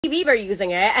TV were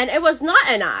using it, and it was not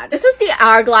an ad. This is the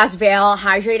Hourglass Veil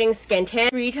Hydrating Skin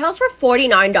Tint. Retails for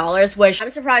 $49, which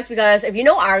I'm surprised because if you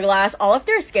know Hourglass, all of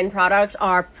their skin products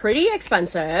are pretty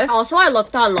expensive. Also, I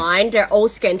looked online, their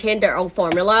old skin tint, their old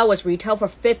formula was retail for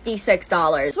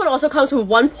 $56. This one also comes with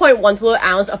 1.1 fluid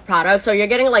ounce of product, so you're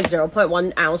getting like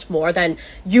 0.1 ounce more than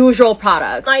usual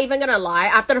products. Not even gonna lie,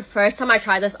 after the first time I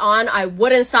tried this on, I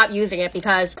wouldn't stop using it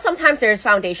because sometimes there's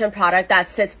foundation product that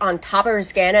sits on top of your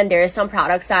skin, and there is some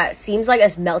products that seems like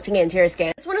it's melting into your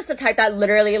skin. This one is the type that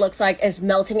literally looks like it's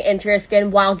melting into your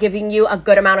skin while giving you a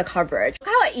good amount of coverage. Look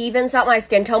how it evens out my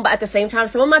skin tone, but at the same time,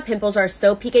 some of my pimples are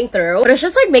still peeking through, but it's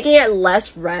just like making it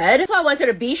less red. So I went to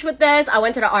the beach with this, I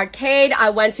went to the arcade, I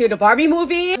went to the Barbie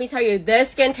movie. Let me tell you, this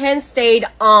skin tint stayed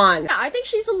on. Yeah, I think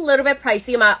she's a little bit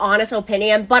pricey in my honest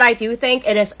opinion, but I do think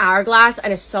it is Hourglass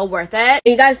and it's so worth it.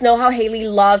 You guys know how Hailey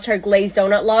loves her glazed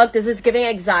donut look. This is giving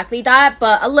exactly that,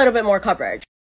 but a little bit more coverage.